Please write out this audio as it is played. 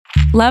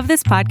Love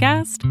this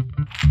podcast?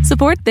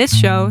 Support this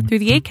show through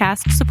the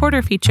Acast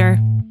supporter feature.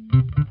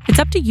 It's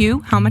up to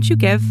you how much you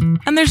give,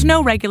 and there's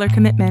no regular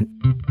commitment.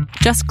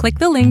 Just click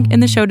the link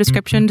in the show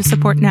description to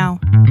support now.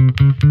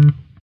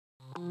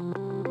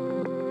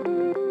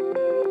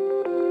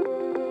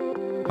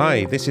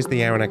 Hi, this is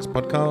the Aaron X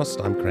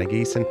podcast. I'm Craig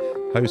Eason,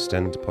 host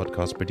and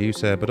podcast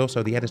producer, but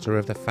also the editor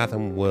of the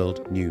Fathom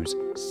World News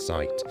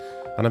site.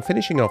 And I'm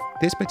finishing off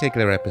this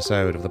particular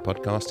episode of the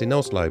podcast in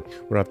Oslo,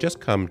 where I've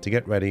just come to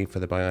get ready for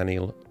the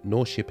biennial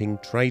North Shipping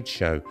Trade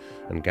Show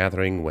and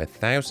gathering where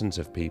thousands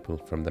of people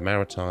from the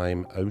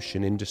maritime,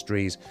 ocean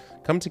industries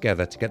come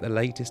together to get the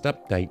latest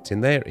updates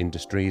in their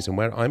industries, and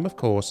where I'm, of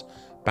course,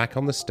 back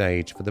on the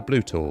stage for the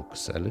Blue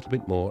Talks. A little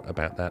bit more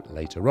about that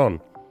later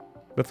on.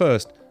 But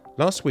first,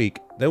 last week,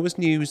 there was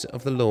news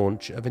of the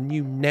launch of a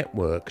new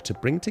network to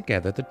bring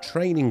together the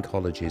training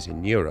colleges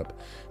in Europe.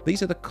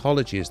 These are the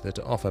colleges that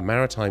offer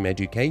maritime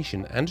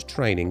education and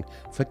training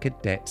for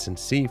cadets and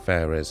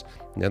seafarers.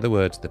 In other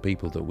words, the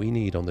people that we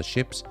need on the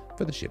ships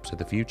for the ships of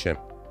the future.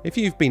 If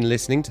you've been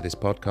listening to this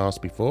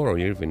podcast before, or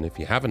even if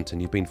you haven't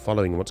and you've been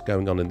following what's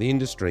going on in the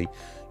industry,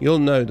 you'll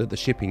know that the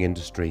shipping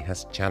industry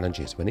has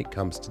challenges when it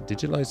comes to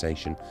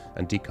digitalisation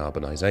and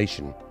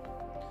decarbonisation.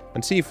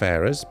 And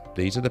seafarers,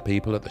 these are the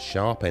people at the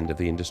sharp end of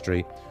the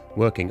industry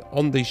working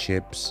on these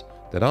ships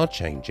that are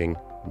changing,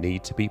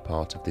 need to be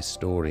part of this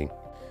story.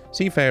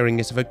 Seafaring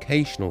is a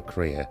vocational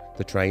career.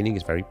 The training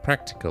is very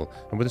practical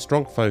and with a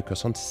strong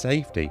focus on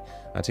safety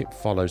as it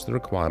follows the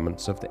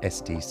requirements of the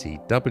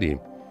STCW.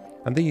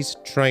 And these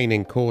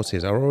training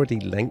courses are already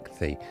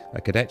lengthy.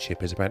 A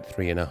cadetship is about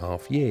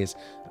 3.5 years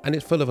and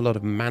it's full of a lot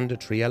of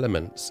mandatory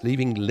elements,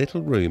 leaving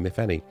little room, if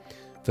any,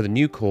 for the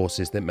new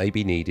courses that may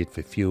be needed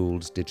for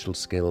fuels, digital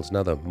skills and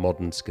other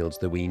modern skills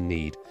that we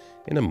need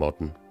in a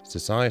modern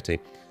society.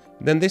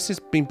 Then this has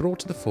been brought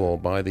to the fore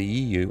by the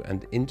EU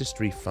and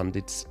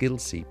industry-funded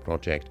SkillSea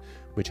project,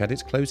 which had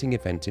its closing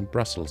event in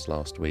Brussels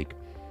last week.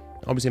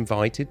 I was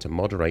invited to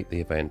moderate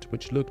the event,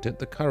 which looked at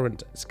the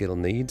current skill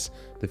needs,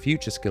 the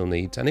future skill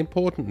needs, and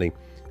importantly,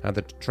 how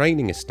the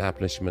training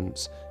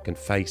establishments can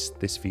face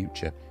this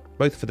future,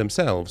 both for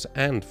themselves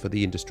and for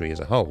the industry as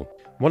a whole.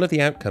 One of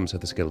the outcomes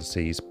of the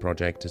SkillSea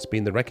project has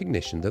been the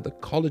recognition that the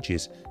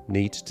colleges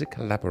need to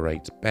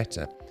collaborate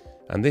better,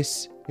 and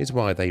this is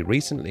why they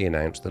recently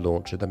announced the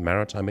launch of the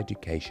Maritime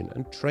Education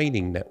and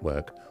Training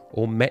Network,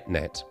 or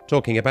METNET.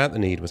 Talking about the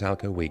need was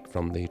Alco Week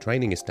from the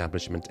training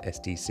establishment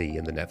STC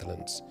in the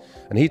Netherlands,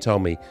 and he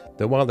told me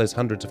that while there's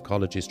hundreds of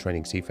colleges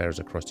training seafarers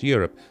across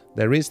Europe,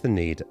 there is the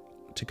need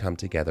to come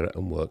together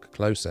and work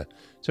closer.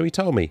 So he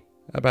told me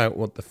about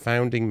what the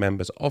founding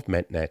members of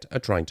METNET are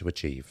trying to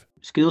achieve.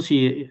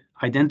 SkillSea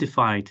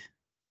identified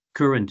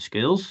current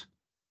skills,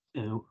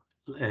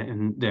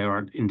 and they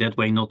are in that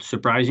way not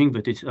surprising,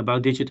 but it's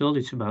about digital,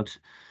 it's about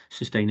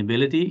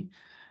sustainability,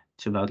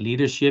 it's about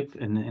leadership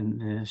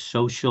and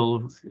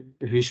social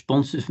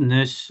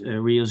responsiveness,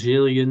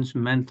 resilience,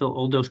 mental,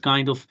 all those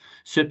kind of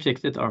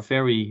subjects that are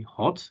very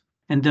hot.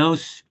 And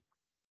those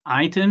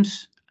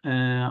items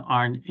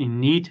are in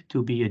need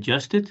to be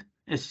adjusted.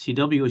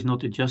 SCW is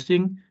not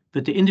adjusting,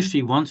 but the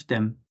industry wants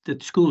them,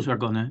 that schools are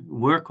going to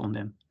work on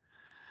them.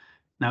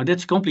 Now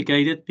that's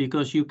complicated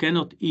because you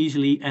cannot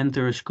easily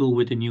enter a school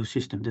with a new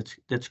system.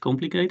 That's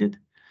complicated.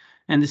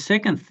 And the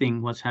second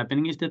thing what's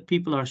happening is that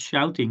people are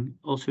shouting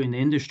also in the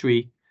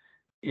industry,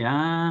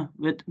 yeah,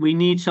 but we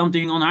need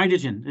something on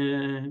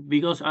hydrogen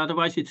because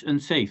otherwise it's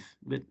unsafe.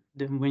 But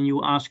then when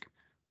you ask,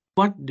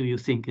 what do you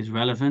think is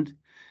relevant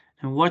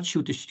and what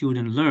should the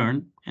student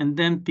learn? And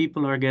then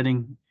people are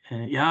getting,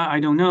 I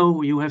don't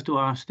know, you have to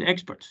ask the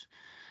experts.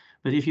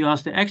 But if you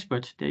ask the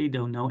experts, they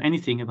don't know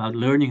anything about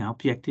learning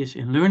objectives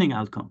and learning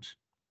outcomes.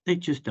 They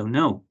just don't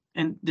know.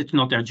 And it's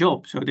not their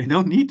job, so they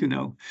don't need to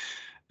know.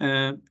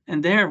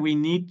 And there we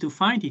need to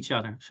find each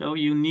other. So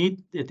you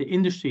need that the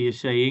industry is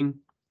saying,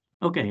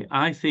 okay,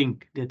 I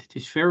think that it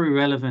is very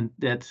relevant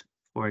that,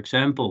 for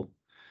example,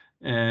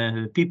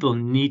 people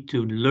need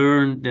to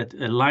learn that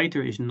a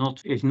lighter is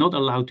not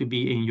allowed to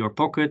be in your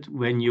pocket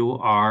when you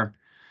are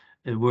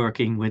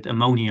working with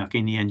ammoniac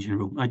in the engine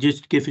room. I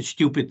just give a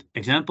stupid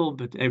example,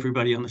 but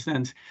everybody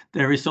understands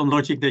there is some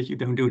logic that you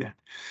don't do that.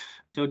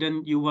 So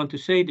then you want to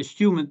say the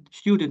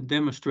student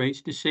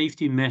demonstrates the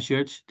safety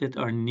measures that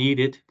are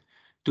needed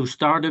to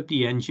start up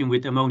the engine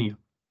with ammonia,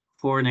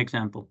 for an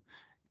example.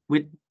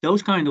 With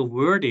those kind of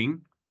wording,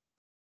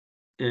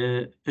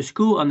 a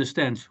school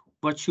understands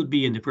what should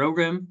be in the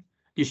program,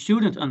 the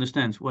student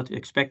understands what's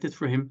expected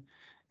for him,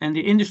 and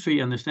the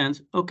industry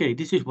understands, okay,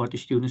 this is what the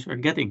students are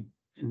getting.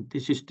 And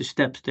this is the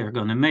steps they're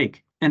going to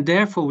make. And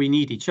therefore, we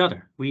need each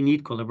other. We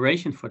need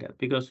collaboration for that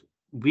because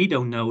we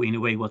don't know in a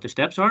way what the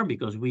steps are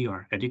because we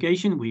are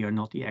education. We are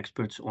not the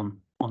experts on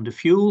the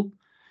fuel.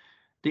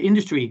 The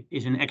industry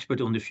is an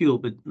expert on the fuel,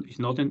 but is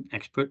not an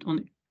expert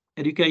on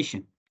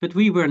education. But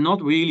we were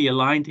not really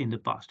aligned in the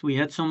past. We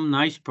had some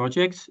nice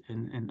projects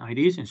and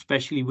ideas,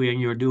 especially when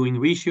you're doing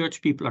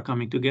research, people are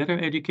coming together,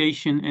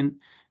 education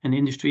and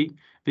industry.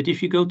 But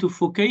if you go to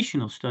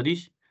vocational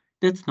studies,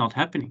 that's not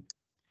happening.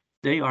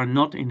 They are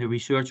not in the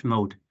research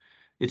mode.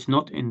 It's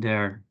not in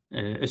their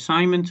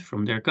assignment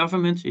from their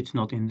governments. It's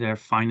not in their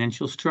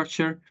financial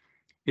structure.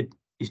 It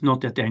is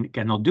not that they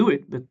cannot do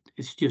it, but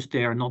it's just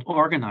they are not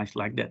organized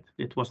like that.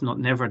 It was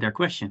never their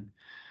question.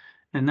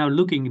 And now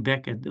looking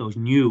back at those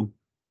new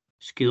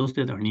skills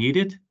that are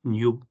needed,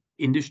 new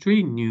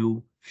industry,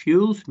 new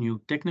fuels,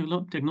 new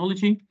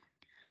technology,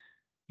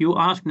 you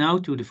ask now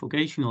to the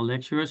vocational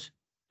lecturers,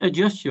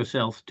 adjust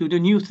yourself to the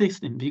new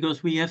system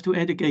because we have to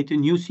educate the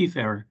new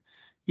seafarer.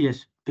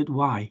 Yes, but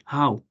why?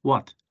 How?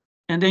 What?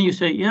 And then you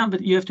say, yeah, but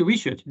you have to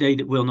research. They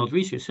will not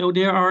research. So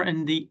they are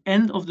in the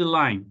end of the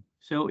line.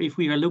 So if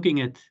we are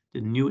looking at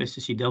the new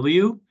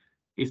STCW,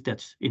 if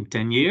that's in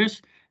 10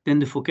 years, then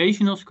the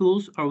vocational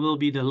schools will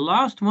be the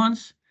last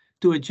ones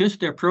to adjust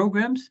their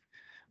programs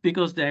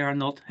because they are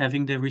not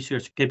having the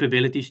research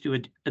capabilities to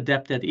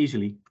adapt that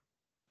easily,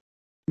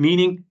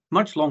 meaning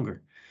much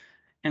longer.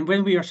 And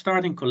when we are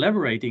starting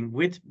collaborating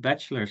with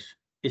bachelors,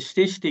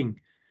 assisting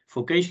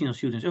vocational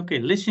students, okay,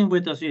 listen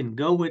with us in,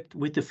 go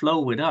with the flow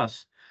with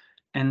us.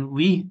 And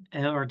we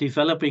are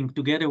developing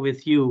together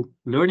with you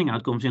learning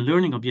outcomes and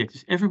learning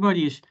objectives.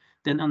 Everybody is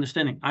then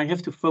understanding, I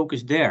have to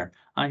focus there.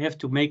 I have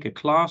to make a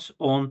class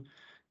on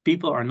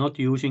people are not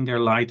using their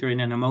lighter in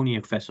an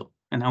ammoniac vessel.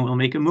 And I will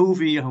make a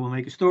movie, I will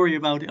make a story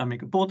about it, I'll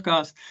make a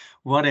podcast,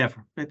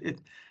 whatever. But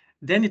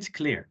then it's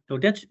clear. So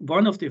that's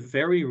one of the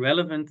very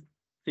relevant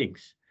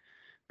things.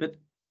 But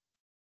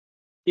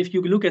if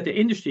you look at the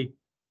industry,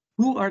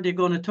 who are they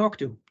going to talk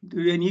to?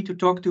 Do they need to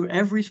talk to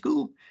every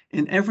school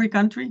in every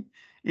country,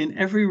 in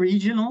every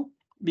regional?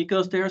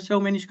 Because there are so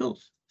many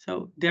schools.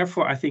 So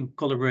therefore, I think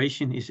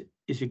collaboration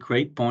is a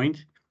great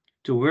point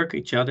to work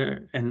each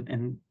other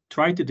and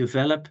try to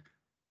develop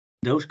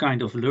those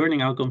kind of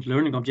learning outcomes,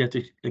 learning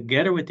objectives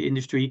together with the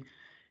industry,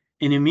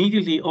 and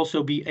immediately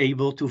also be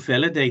able to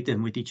validate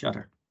them with each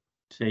other,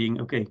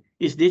 saying, okay,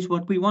 is this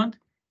what we want?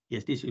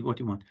 Yes, this is what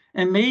we want.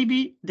 And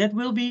maybe that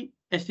will be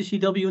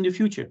STCW in the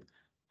future.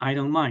 I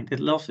don't mind. At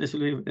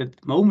the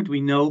moment, we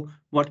know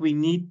what we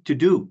need to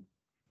do.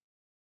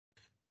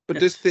 But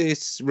does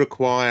this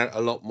require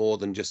a lot more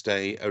than just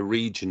a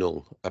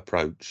regional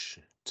approach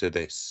to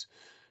this?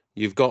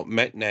 You've got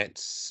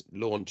METNETs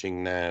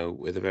launching now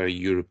with a very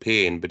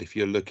European, but if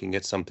you're looking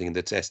at something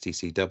that's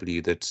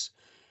STCW that's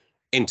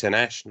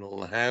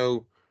international,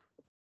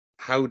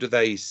 how do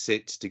they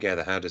sit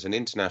together? How does an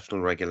international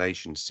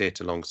regulation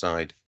sit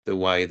alongside the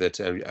way that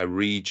a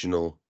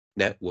regional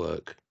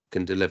network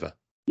can deliver?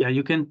 Yeah,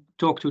 you can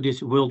talk to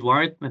this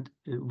worldwide, but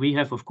we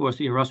have, of course,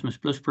 the Erasmus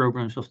Plus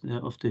programs of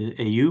the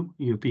EU,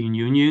 European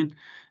Union,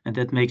 and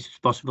that makes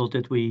it possible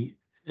that we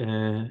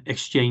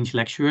exchange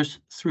lecturers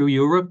through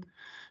Europe.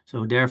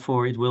 So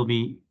therefore, it will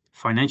be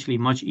financially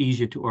much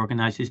easier to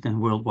organize this than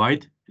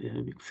worldwide.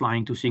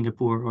 Flying to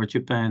Singapore or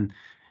Japan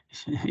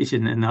is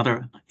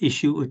another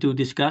issue to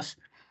discuss.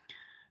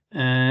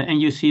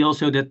 And you see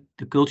also that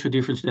the culture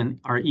differences then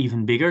are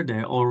even bigger.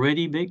 They're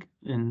already big.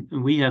 And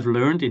we have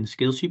learned in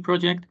Skillsea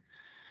project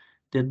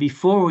that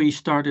before we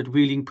started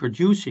really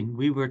producing,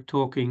 we were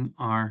talking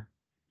our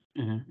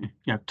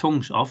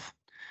tongues off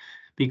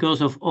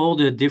because of all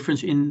the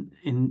difference in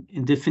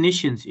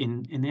definitions,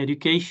 in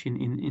education,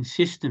 in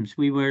systems.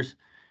 We were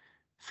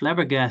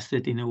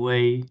flabbergasted in a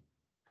way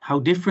how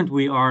different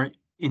we are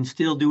in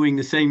still doing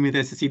the same with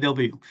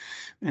STCW.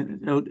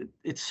 And so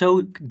it's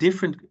so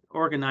different,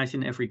 organized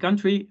in every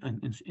country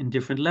and in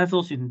different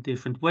levels, in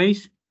different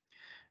ways.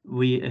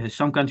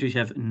 Some countries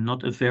have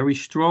not a very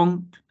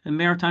strong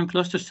maritime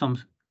cluster. Some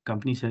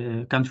countries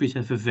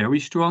have a very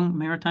strong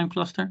maritime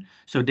cluster.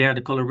 So there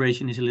the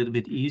collaboration is a little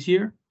bit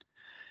easier.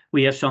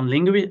 We have some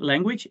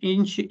language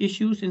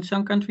issues in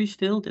some countries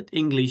still, that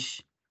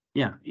English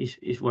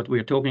is what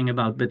we're talking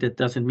about, but that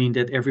doesn't mean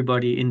that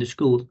everybody in the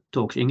school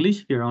talks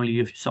English. There are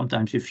only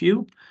sometimes a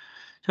few.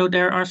 So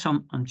there are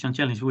some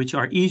challenges which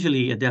are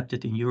easily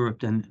adapted in Europe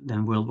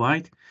than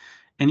worldwide.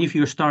 And if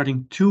you're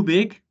starting too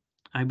big,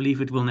 I believe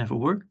it will never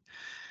work.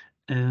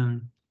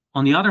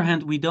 On the other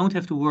hand, we don't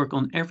have to work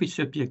on every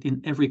subject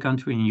in every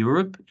country in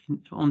Europe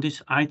on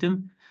this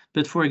item.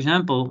 But for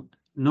example,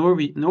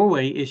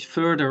 Norway is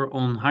further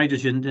on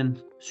hydrogen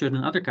than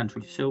certain other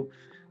countries. So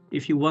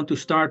if you want to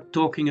start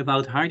talking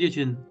about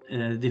hydrogen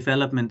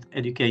development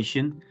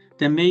education,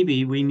 then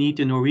maybe we need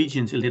the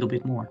Norwegians a little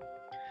bit more.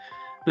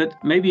 But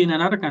maybe in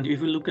another country,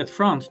 if we look at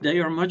France, they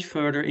are much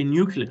further in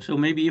nuclear. So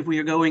maybe if we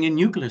are going in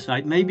nuclear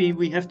side, maybe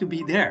we have to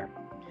be there.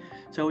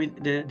 So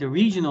the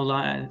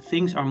regional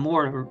things are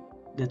more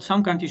that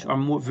some countries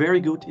are very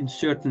good in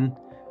certain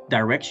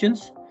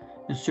directions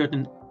and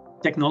certain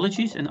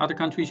technologies, and other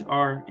countries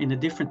are in a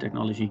different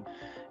technology.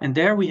 And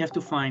there we have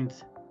to find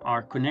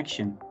our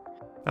connection.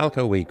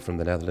 Alco Week from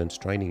the Netherlands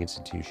Training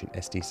Institution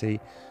STC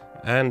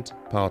and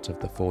part of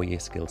the 4-year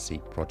Skillsea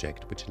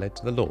project, which led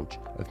to the launch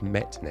of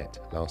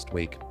METNET last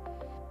week.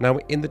 Now,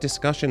 in the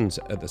discussions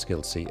at the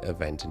Skillsea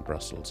event in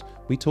Brussels,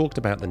 we talked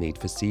about the need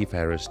for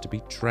seafarers to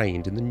be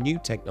trained in the new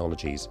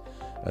technologies,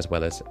 as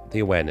well as the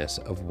awareness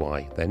of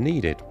why they're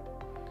needed.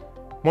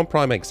 One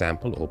prime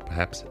example, or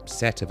perhaps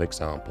set of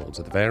examples,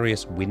 are the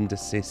various wind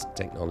assist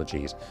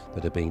technologies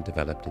that are being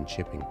developed in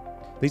shipping.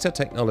 These are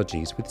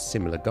technologies with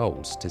similar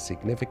goals to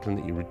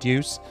significantly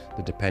reduce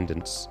the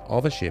dependence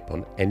of a ship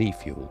on any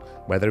fuel,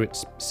 whether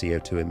it's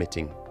CO2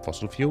 emitting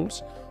fossil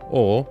fuels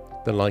or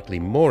the likely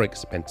more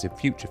expensive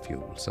future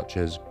fuels such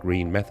as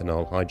green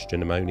methanol,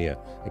 hydrogen, ammonia,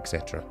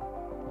 etc.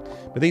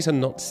 But these are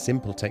not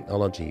simple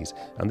technologies,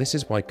 and this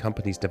is why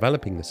companies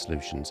developing the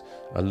solutions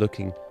are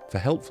looking for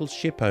helpful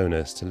ship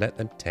owners to let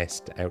them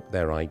test out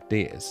their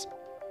ideas.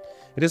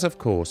 It is, of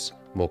course,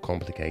 more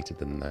complicated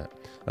than that.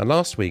 And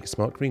last week,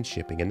 Smart Green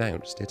Shipping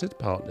announced it had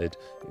partnered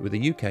with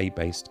the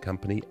UK-based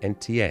company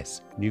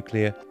NTS,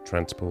 Nuclear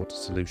Transport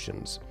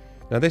Solutions.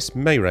 Now, this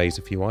may raise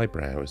a few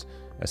eyebrows,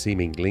 a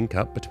seeming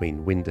link-up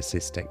between wind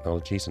assist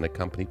technologies and a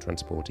company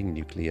transporting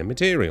nuclear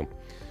material.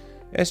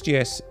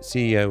 SGS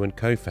CEO and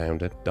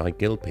co-founder Di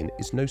Gilpin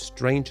is no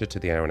stranger to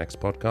the Aranex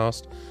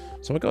podcast,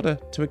 so I got her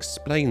to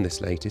explain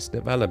this latest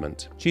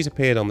development. She's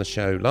appeared on the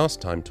show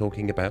last time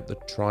talking about the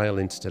trial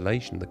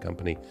installation the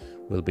company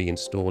will be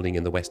installing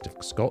in the west of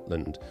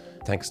Scotland,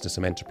 thanks to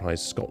some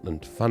Enterprise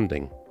Scotland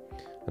funding.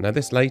 And now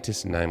this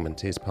latest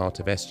announcement is part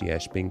of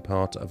SGS being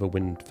part of a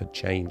Wind for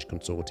Change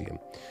consortium,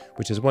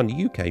 which has won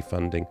UK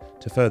funding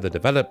to further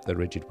develop the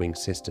rigid wing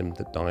system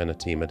that Di and her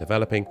team are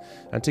developing,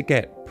 and to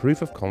get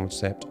proof of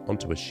concept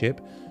onto a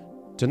ship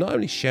to not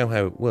only show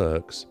how it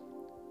works,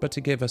 but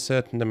to give a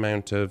certain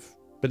amount of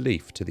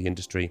belief to the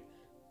industry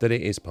that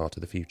it is part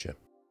of the future.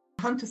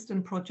 The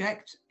Hunterston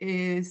project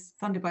is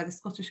funded by the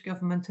Scottish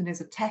Government and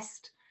is a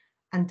test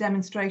and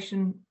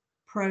demonstration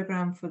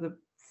programme for the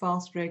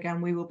fast rig,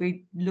 and we will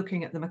be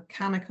looking at the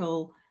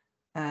mechanical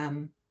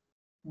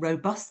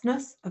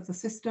robustness of the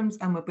systems,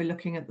 and we'll be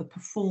looking at the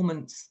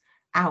performance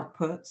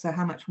output, so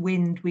how much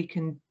wind we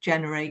can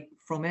generate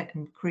from it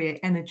and create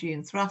energy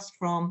and thrust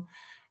from,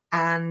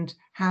 and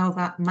how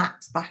that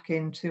maps back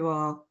into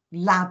our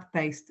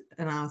lab-based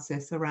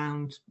analysis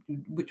around,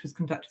 which was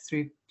conducted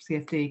through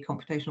CFD,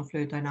 computational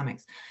fluid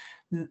dynamics.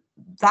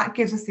 That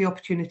gives us the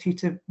opportunity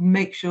to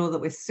make sure that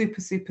we're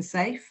super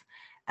safe,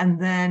 and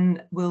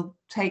then we'll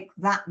take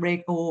that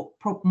rig, or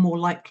more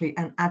likely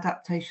an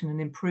adaptation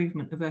and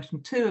improvement of version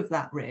 2 of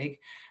that rig,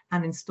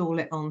 and install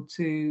it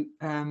onto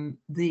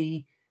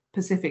the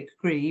Pacific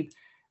Grebe.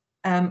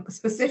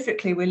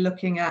 Specifically, we're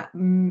looking at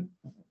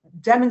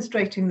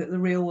demonstrating that the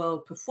real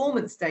world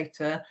performance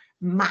data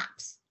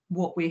maps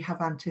what we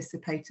have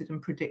anticipated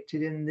and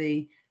predicted in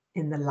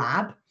the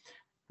lab,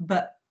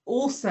 but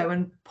also,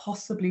 and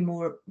possibly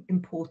more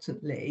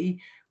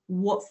importantly,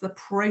 what's the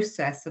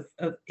process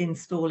of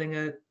installing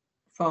a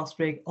fast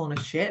rig on a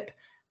ship,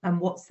 and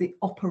what's the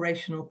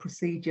operational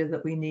procedure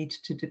that we need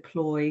to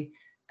deploy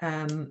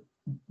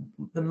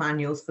the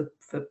manuals for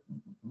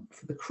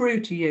the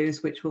crew to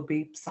use, which will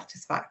be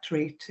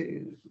satisfactory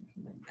to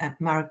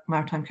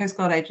Maritime Coast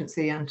Guard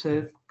Agency and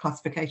to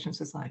classification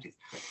societies.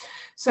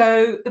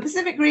 So the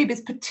Pacific Grebe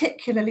is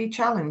particularly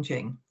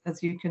challenging,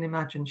 as you can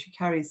imagine. She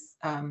carries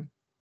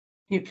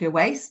nuclear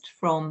waste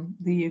from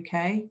the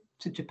UK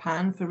to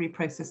Japan for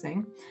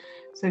reprocessing.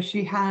 So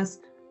she has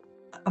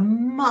a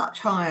much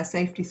higher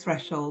safety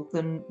threshold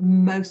than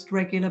most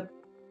regular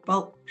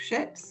bulk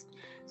ships.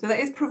 So that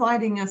is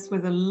providing us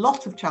with a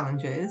lot of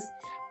challenges,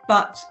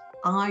 but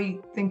I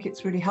think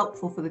it's really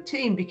helpful for the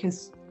team,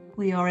 because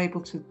we are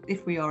able to,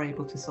 if we are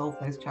able to solve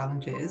those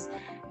challenges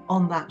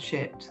on that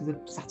ship to the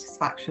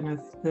satisfaction of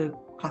the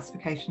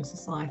classification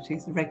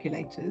societies, the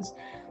regulators,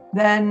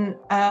 then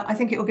I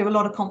think it will give a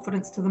lot of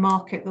confidence to the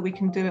market that we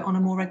can do it on a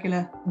more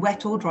regular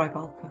wet or dry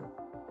bulker.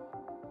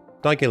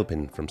 Di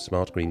Gilpin from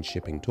Smart Green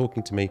Shipping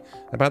talking to me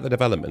about the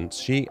developments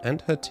she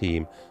and her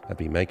team have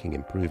been making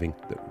improving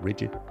the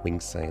rigid wing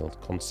sail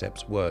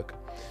concept's work.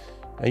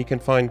 And you can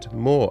find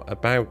more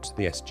about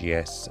the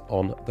SGS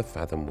on the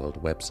Fathom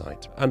World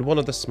website. And one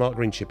of the Smart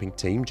Green Shipping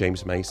team,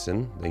 James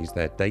Mason, he's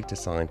their data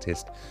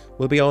scientist,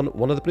 will be on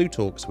one of the Blue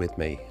Talks with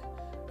me.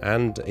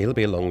 And he'll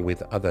be along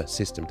with other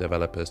system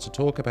developers to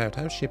talk about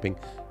how shipping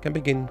can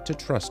begin to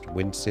trust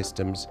wind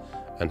systems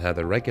and how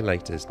the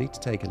regulators need to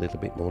take a little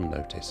bit more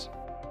notice.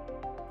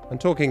 And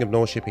talking of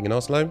Norse Shipping in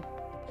Oslo,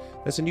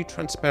 there's a new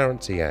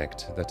Transparency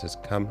Act that has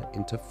come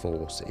into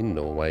force in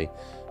Norway,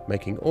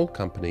 making all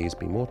companies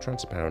be more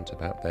transparent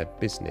about their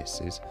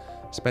businesses,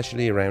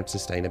 especially around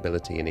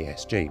sustainability and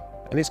ESG.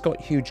 And it's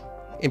got huge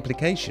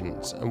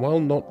implications, and while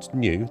not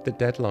new, the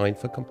deadline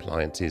for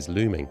compliance is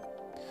looming.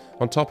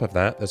 On top of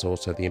that, there's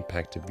also the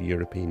impact of the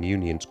European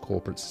Union's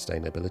Corporate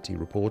Sustainability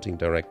Reporting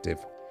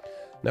Directive.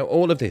 Now,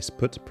 all of this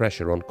puts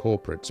pressure on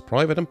corporates,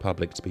 private and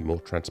public, to be more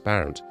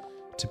transparent,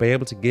 to be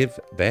able to give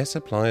their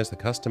suppliers, the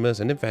customers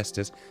and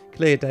investors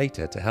clear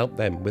data to help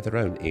them with their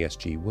own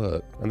ESG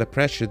work. And the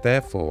pressure,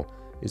 therefore,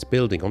 is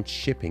building on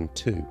shipping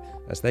too,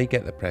 as they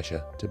get the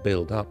pressure to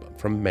build up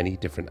from many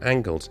different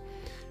angles.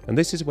 And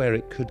this is where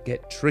it could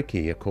get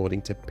tricky,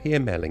 according to Per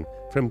Melling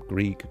from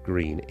Grieg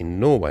Green in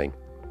Norway.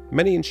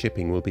 Many in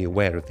shipping will be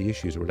aware of the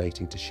issues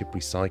relating to ship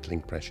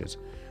recycling pressures,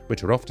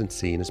 which are often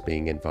seen as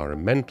being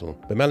environmental.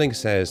 But Melling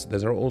says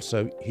there are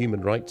also human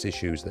rights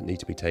issues that need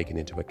to be taken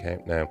into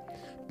account now.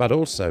 But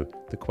also,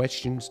 the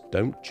questions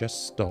don't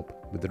just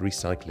stop with the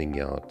recycling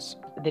yards.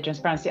 the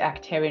Transparency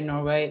Act here in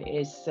Norway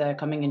is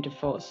coming into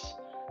force.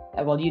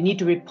 Well, you need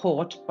to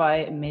report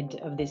by mid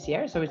of this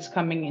year, so it's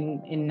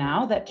coming in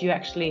now, that you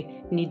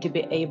actually need to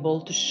be able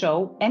to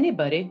show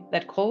anybody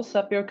that calls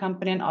up your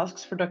company and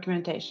asks for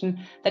documentation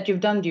that you've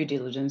done due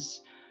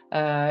diligence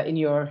in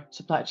your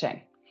supply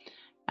chain.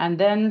 And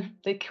then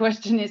the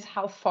question is,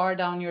 how far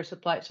down your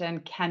supply chain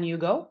can you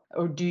go,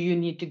 or do you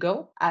need to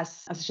go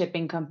as a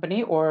shipping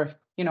company, or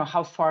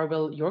how far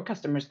will your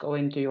customers go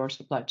into your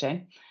supply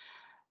chain?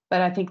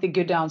 But I think the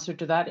good answer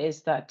to that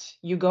is that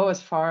you go as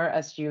far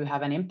as you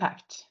have an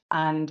impact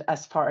and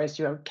as far as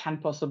you can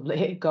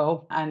possibly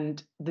go.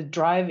 And the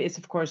drive is,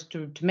 of course,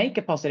 to make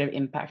a positive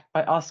impact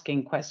by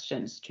asking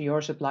questions to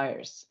your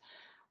suppliers,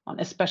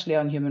 especially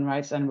on human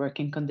rights and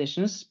working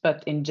conditions.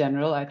 But in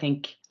general, I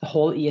think the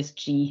whole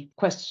ESG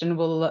question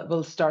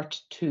will start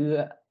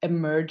to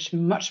emerge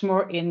much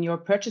more in your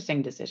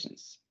purchasing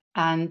decisions.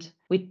 And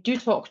we do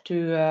talk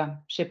to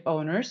ship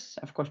owners.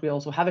 Of course, we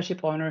also have a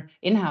ship owner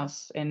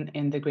in-house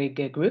in the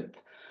Grieg group.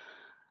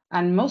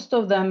 And most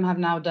of them have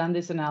now done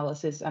this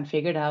analysis and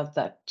figured out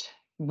that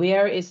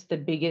where is the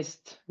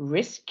biggest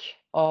risk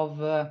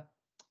of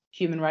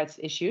human rights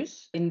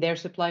issues in their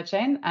supply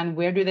chain, and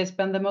where do they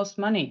spend the most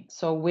money?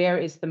 So where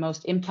is the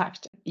most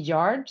impact?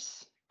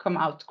 Yards come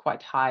out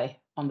quite high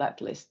on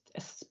that list,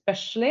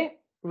 especially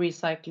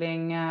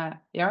recycling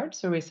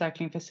yards or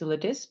recycling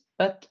facilities,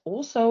 but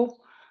also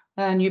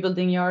new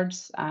building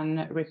yards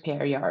and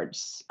repair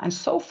yards. And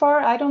so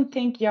far, I don't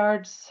think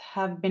yards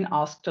have been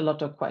asked a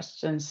lot of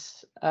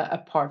questions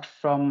apart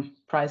from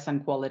price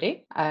and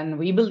quality. And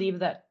we believe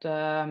that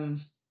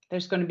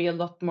there's going to be a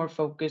lot more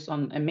focus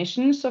on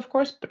emissions, of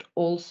course, but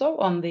also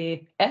on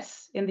the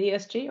S in the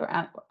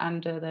ESG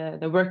and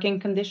the working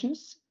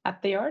conditions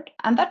at the yard.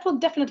 And that will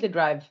definitely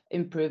drive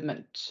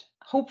improvement.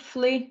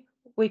 Hopefully,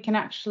 we can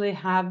actually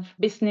have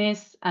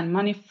business and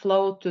money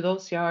flow to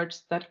those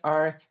yards that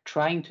are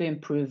trying to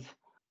improve.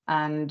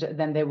 And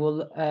then they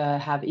will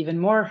have even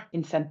more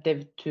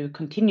incentive to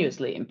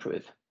continuously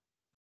improve.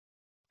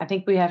 I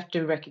think we have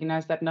to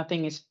recognize that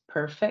nothing is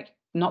perfect,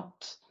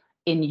 not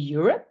in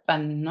Europe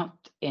and not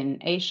in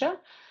Asia.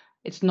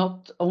 It's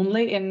not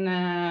only in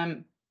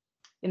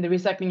the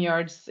recycling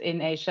yards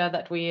in Asia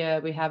that we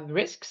have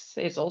risks.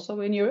 It's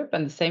also in Europe,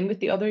 and the same with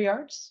the other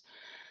yards.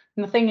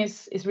 Nothing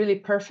is really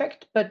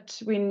perfect,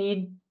 but we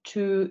need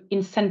to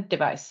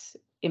incentivize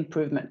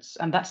improvements,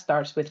 and that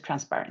starts with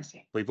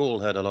transparency. We've all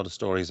heard a lot of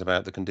stories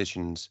about the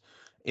conditions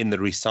in the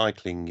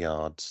recycling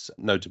yards,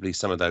 notably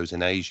some of those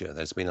in Asia.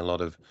 There's been a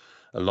lot of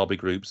lobby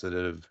groups that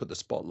have put the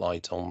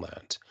spotlight on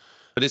that.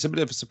 But it's a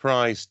bit of a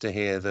surprise to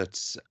hear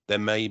that there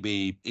may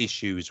be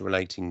issues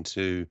relating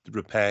to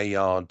repair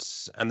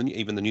yards and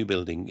even the new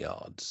building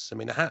yards. I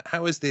mean,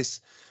 how has this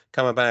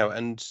come about?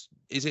 And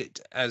is it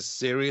as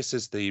serious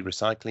as the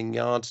recycling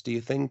yards, do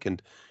you think?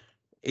 And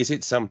is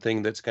it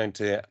something that's going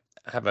to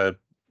have a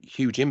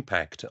huge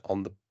impact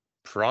on the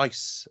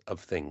price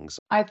of things?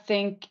 I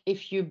think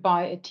if you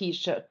buy a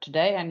T-shirt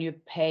today and you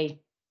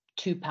pay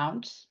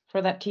 £2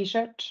 for that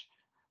T-shirt,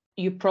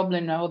 you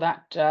probably know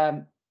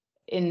that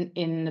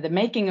in the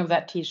making of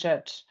that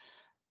T-shirt,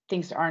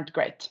 things aren't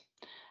great.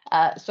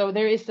 So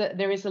there is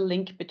a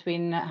link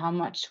between how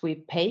much we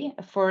pay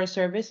for a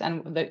service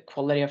and the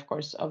quality, of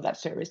course, of that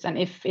service. And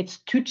if it's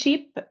too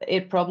cheap,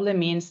 it probably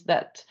means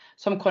that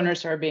some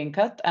corners are being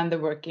cut and the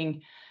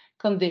working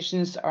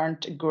conditions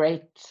aren't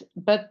great.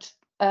 But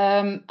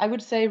I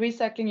would say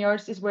recycling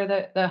yards is where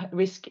the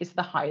risk is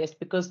the highest,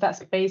 because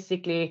that's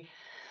basically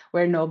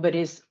where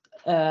nobody's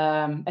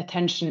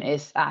attention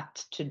is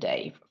at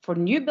today. For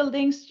new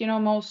buildings,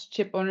 most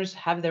ship owners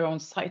have their own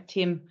site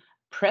team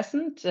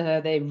present.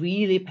 They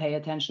really pay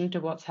attention to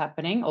what's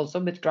happening. Also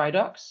with dry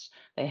docks,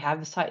 they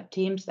have site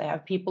teams, they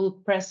have people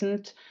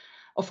present,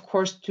 of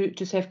course,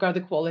 to safeguard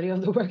the quality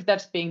of the work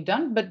that's being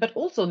done, but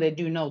also they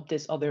do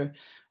notice other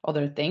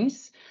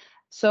things.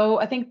 So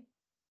I think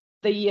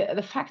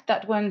the fact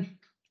that when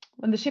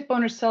the ship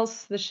owner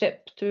sells the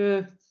ship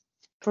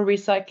for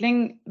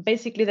recycling,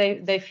 basically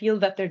they feel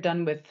that they're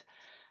done with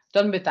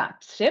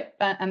that ship,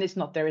 and it's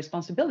not their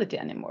responsibility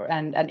anymore.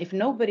 And if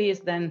nobody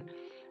is then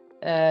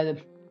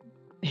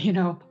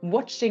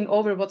watching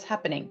over what's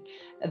happening,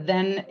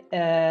 then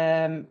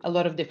a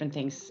lot of different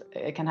things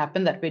can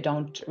happen that we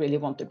don't really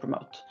want to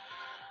promote.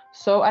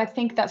 So I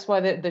think that's why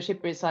the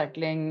ship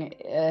recycling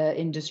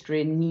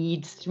industry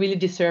really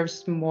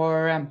deserves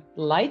more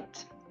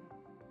light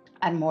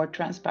and more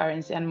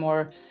transparency and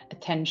more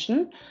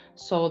attention,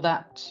 so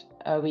that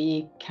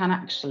we can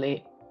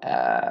actually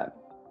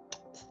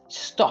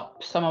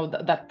stop some of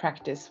that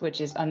practice, which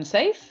is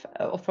unsafe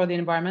for the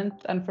environment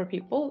and for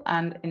people,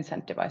 and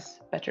incentivize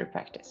better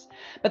practice.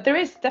 But there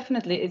is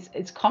definitely,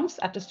 it comes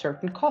at a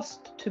certain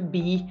cost to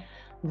be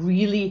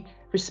really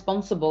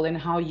responsible in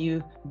how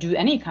you do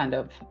any kind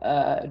of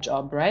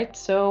job, right?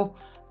 So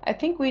I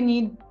think we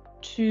need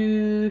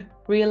to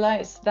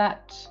realize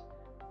that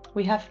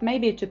we have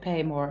maybe to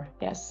pay more,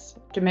 yes,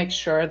 to make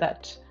sure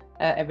that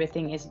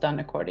everything is done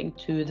according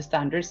to the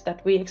standards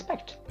that we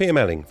expect. Peter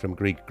Melling from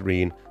Greek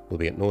Green will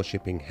be at North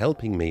Shipping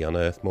helping me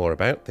unearth more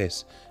about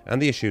this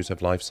and the issues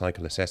of life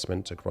cycle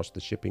assessment across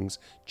the shipping's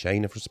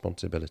chain of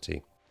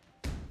responsibility.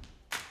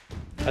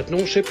 At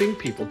North Shipping,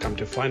 people come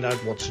to find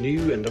out what's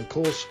new and, of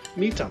course,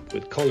 meet up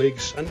with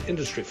colleagues and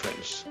industry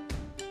friends.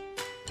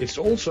 It's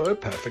also a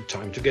perfect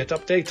time to get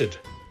updated.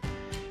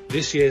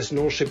 This year's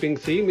North Shipping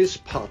theme is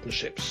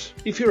partnerships.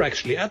 If you're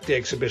actually at the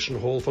exhibition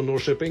hall for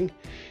North Shipping,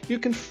 you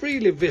can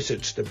freely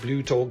visit the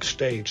Blue Talk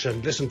stage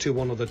and listen to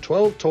one of the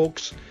 12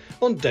 talks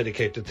on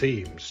dedicated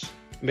themes.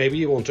 Maybe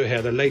you want to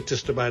hear the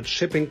latest about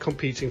shipping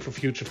competing for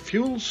future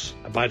fuels,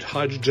 about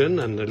hydrogen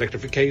and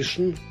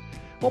electrification,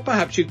 or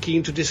perhaps you're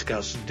keen to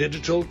discuss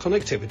digital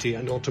connectivity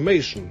and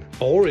automation.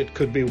 Or it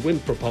could be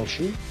wind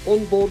propulsion,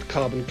 onboard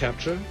carbon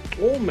capture,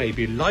 or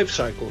maybe life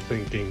cycle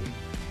thinking,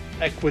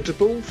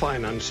 equitable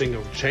financing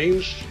of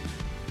change,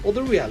 or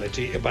the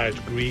reality about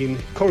green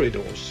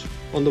corridors.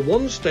 On the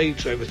one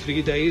stage over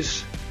 3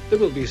 days, there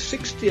will be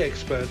 60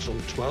 experts on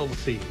 12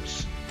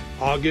 themes,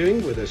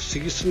 arguing with a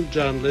seasoned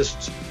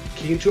journalists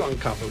keen to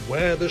uncover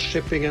where the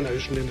shipping and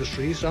ocean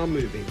industries are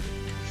moving.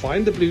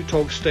 Find the Blue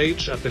Talk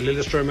stage at the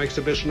Lillestrøm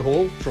Exhibition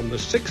Hall from the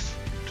 6th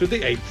to the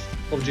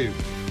 8th of June.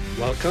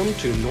 Welcome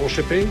to North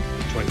Shipping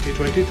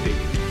 2023.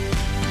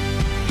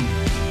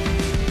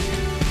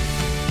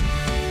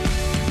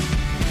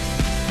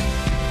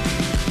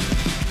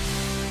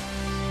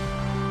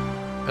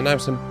 And now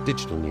some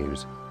digital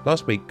news.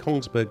 Last week,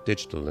 Kongsberg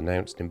Digital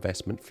announced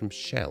investment from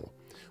Shell.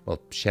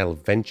 Well, Shell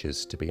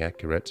Ventures to be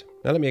accurate.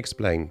 Now let me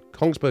explain.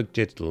 Kongsberg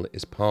Digital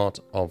is part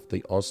of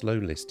the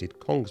Oslo-listed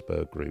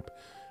Kongsberg Group,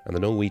 and the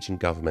Norwegian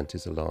government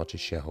is the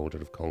largest shareholder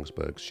of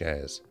Kongsberg's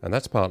shares. And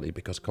that's partly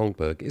because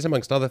Kongsberg is,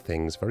 amongst other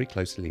things, very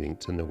closely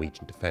linked to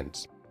Norwegian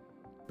defence.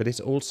 But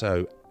it's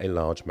also a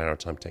large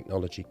maritime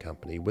technology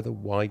company with a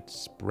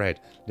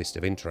widespread list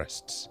of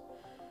interests.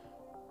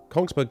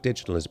 Kongsberg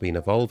Digital has been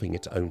evolving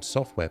its own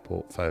software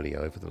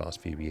portfolio over the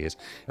last few years,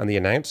 and the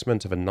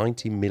announcement of a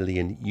 $90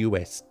 million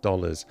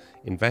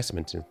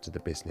investment into the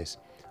business,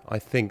 I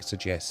think,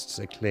 suggests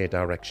a clear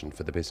direction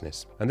for the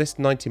business. And this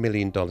 $90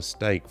 million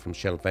stake from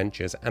Shell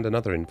Ventures and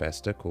another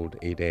investor called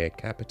Idea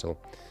Capital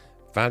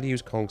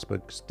values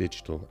Kongsberg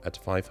Digital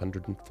at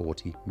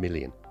 $540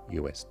 million.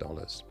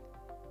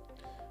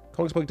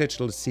 Kongsberg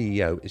Digital's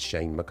CEO is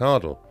Shane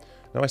McArdle.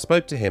 Now, I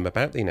spoke to him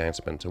about the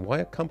announcement and why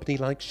a company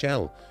like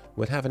Shell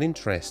would have an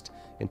interest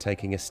in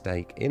taking a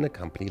stake in a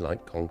company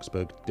like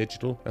Kongsberg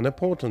Digital, and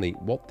importantly,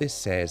 what this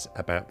says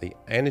about the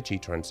energy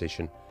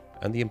transition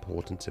and the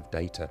importance of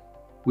data.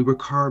 We were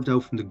carved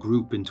out from the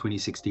group in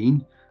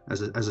 2016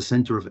 as a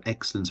centre of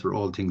excellence for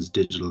all things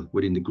digital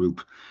within the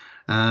group.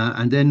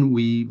 And then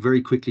we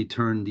very quickly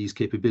turned these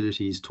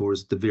capabilities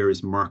towards the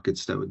various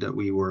markets that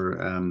we were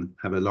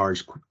have a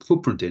large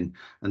footprint in,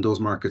 and those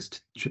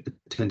markets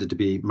tended to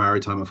be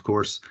maritime, of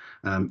course,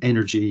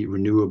 energy,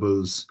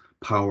 renewables,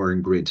 power,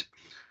 and grid.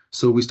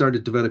 So we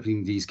started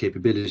developing these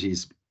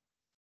capabilities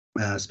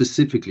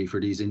specifically for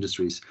these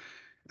industries.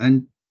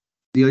 And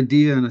the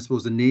idea, and I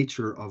suppose the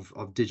nature of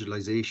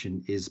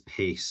digitalization, is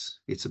pace.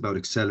 It's about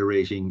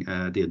accelerating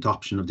the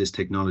adoption of this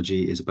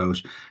technology. Is about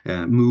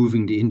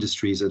moving the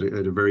industries at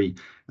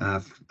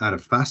a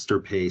faster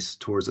pace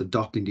towards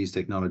adopting these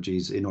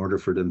technologies in order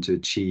for them to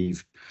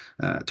achieve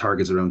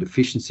targets around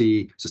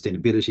efficiency,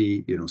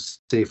 sustainability,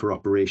 safer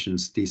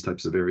operations, these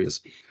types of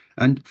areas.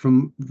 And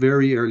from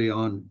very early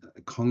on,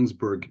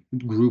 Kongsberg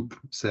Group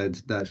said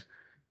that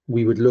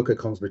we would look at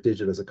Kongsberg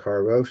Digital as a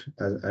carve-out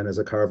and as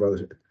a carve-out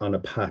on a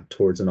path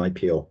towards an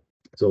IPO.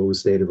 So it was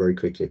stated very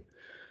quickly.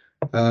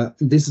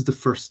 This is the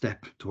first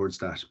step towards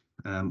that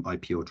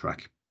IPO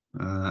track.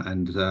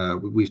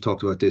 And we've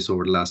talked about this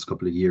over the last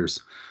couple of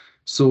years.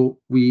 So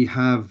we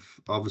have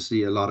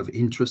obviously a lot of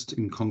interest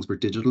in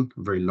Kongsberg Digital,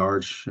 a very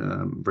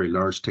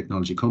large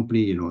technology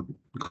company,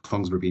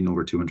 Kongsberg being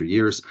over 200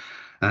 years.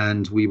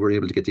 And we were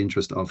able to get the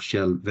interest of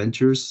Shell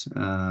Ventures,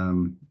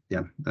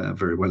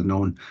 very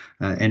well-known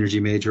energy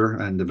major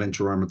and the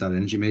venture arm of that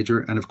energy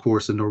major. And of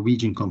course, a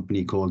Norwegian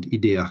company called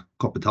Idea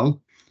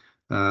Capital,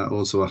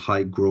 also a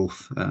high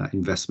growth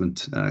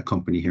investment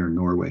company here in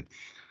Norway.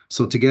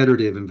 So together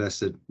they've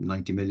invested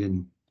 $90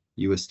 million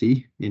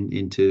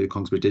into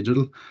Kongsberg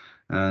Digital.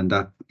 And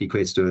that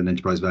equates to an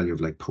enterprise value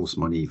of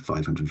post-money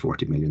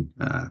 $540 million.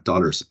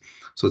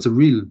 So it's a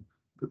real,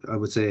 I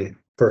would say,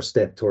 first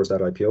step towards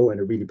that IPO, and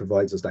it really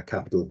provides us that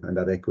capital and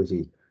that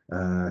equity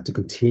to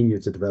continue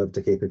to develop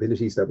the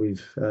capabilities that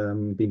we've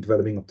been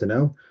developing up to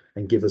now,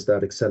 and give us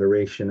that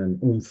acceleration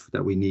and oomph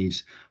that we need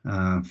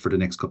for the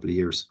next couple of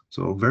years.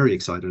 So very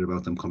excited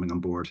about them coming on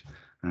board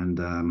and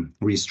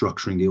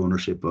restructuring the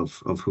ownership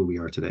of who we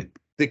are today.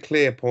 The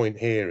clear point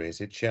here is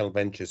that Shell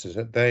Ventures is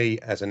that they,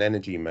 as an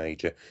energy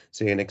major,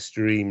 see an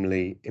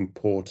extremely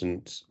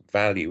important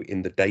value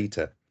in the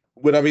data.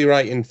 Would I be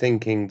right in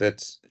thinking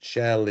that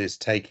Shell is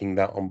taking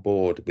that on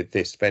board with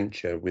this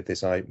venture, with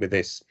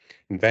this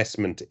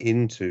investment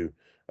into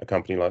a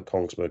company like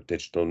Kongsberg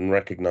Digital, and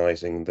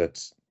recognizing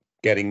that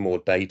getting more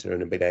data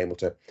and being able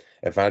to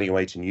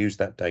evaluate and use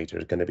that data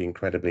is going to be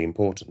incredibly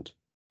important.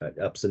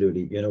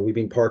 Absolutely. We've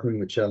been partnering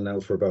with Shell now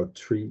for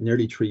about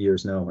nearly 3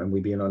 years now, and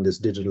we've been on this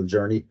digital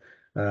journey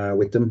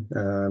with them,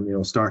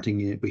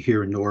 starting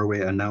here in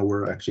Norway, and now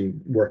we're actually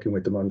working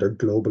with them on their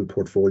global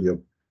portfolio.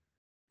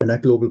 And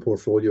that global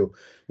portfolio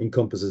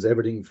encompasses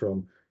everything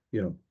from,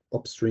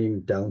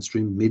 upstream,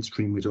 downstream,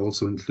 midstream, which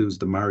also includes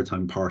the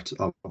maritime part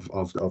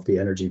of the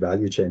energy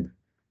value chain.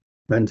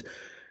 And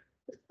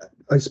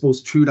I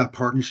suppose through that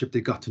partnership,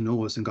 they got to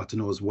know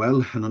us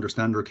well and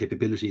understand our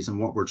capabilities and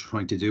what we're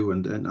trying to do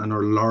and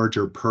our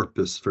larger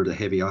purpose for the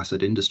heavy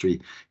asset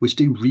industry, which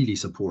they really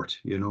support.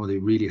 They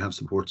really have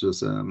supported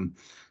us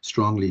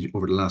strongly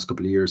over the last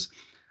couple of years.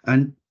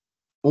 And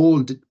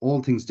all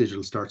things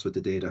digital starts with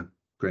the data,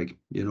 Greg.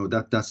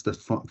 That's the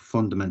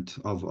fundament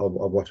of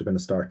what you're going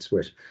to start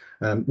with.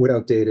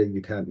 Without data,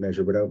 you can't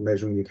measure. Without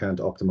measuring, you can't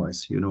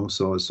optimize.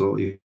 So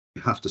you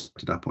have to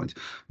start at that point.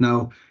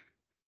 Now,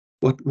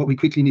 what we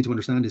quickly need to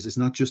understand is it's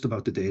not just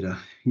about the data.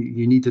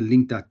 You need to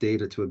link that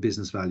data to a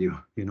business value.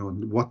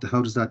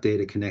 How does that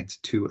data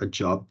connect to a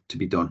job to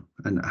be done,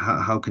 and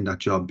how can that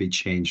job be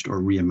changed or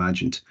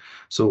reimagined?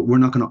 So we're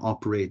not going to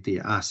operate the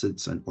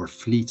assets or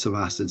fleets of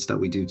assets that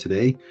we do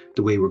today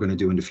the way we're going to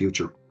do in the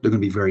future. They're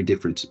going to be very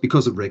different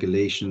because of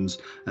regulations,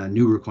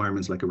 new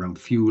requirements like around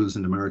fuels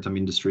in the maritime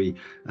industry,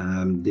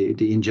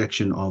 the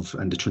injection of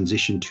and the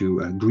transition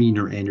to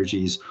greener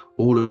energies.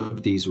 All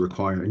of these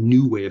require a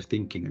new way of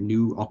thinking, a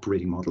new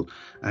operating model,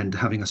 and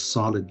having a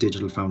solid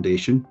digital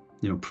foundation,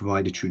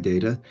 provided through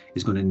data,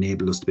 is going to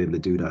enable us to be able to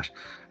do that.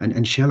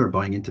 And Shell are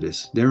buying into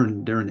this. They're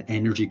an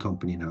energy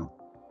company now.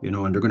 And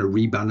they're going to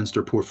rebalance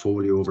their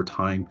portfolio over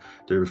time.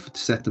 They've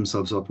set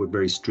themselves up with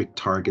very strict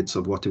targets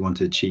of what they want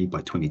to achieve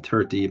by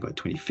 2030, by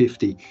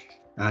 2050.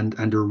 And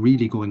they're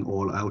really going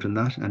all out in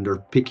that. And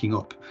they're picking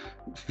up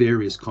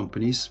various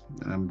companies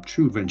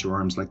through venture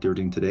arms like they're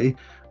doing today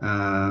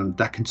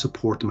that can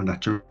support them on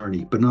that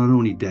journey. But not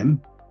only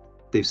them,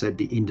 they've said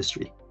the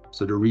industry.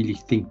 So they're really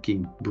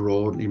thinking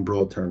in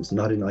broad terms,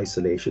 not in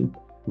isolation,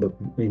 but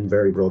in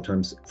very broad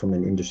terms from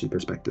an industry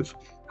perspective.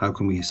 How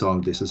can we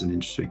solve this as an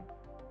industry?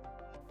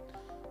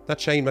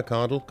 That's Shane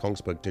McArdle,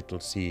 Kongsberg Digital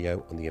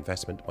CEO on the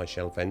investment by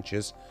Shell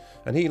Ventures,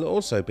 and he'll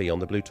also be on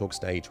the Blue Talk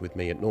stage with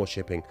me at North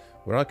Shipping,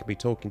 where I could be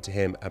talking to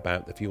him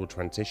about the fuel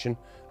transition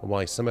and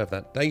why some of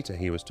that data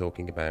he was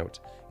talking about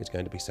is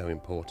going to be so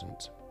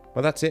important.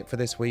 Well, that's it for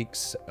this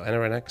week's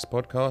NRNX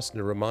podcast,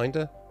 and a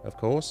reminder, of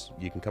course,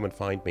 you can come and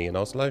find me in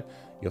Oslo.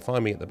 You'll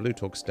find me at the Blue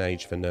Talk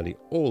stage for nearly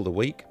all the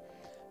week,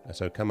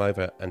 so come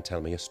over and tell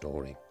me a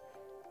story.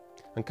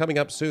 And coming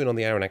up soon on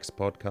the NRNX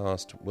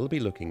podcast, we'll be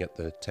looking at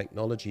the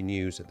technology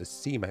news at the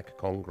CMAC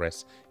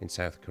Congress in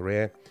South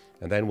Korea,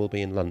 and then we'll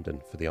be in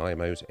London for the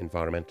IMO's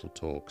environmental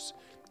talks.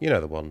 You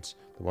know the ones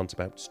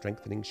about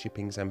strengthening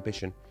shipping's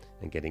ambition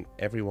and getting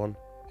everyone,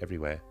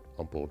 everywhere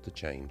on board the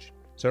change.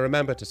 So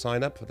remember to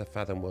sign up for the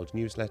Fathom World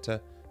newsletter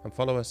and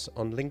follow us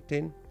on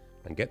LinkedIn,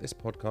 and get this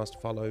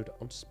podcast followed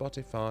on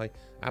Spotify,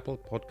 Apple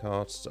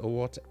Podcasts, or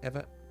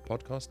whatever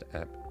podcast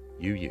app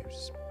you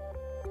use.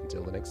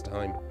 Until the next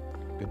time,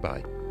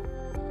 goodbye.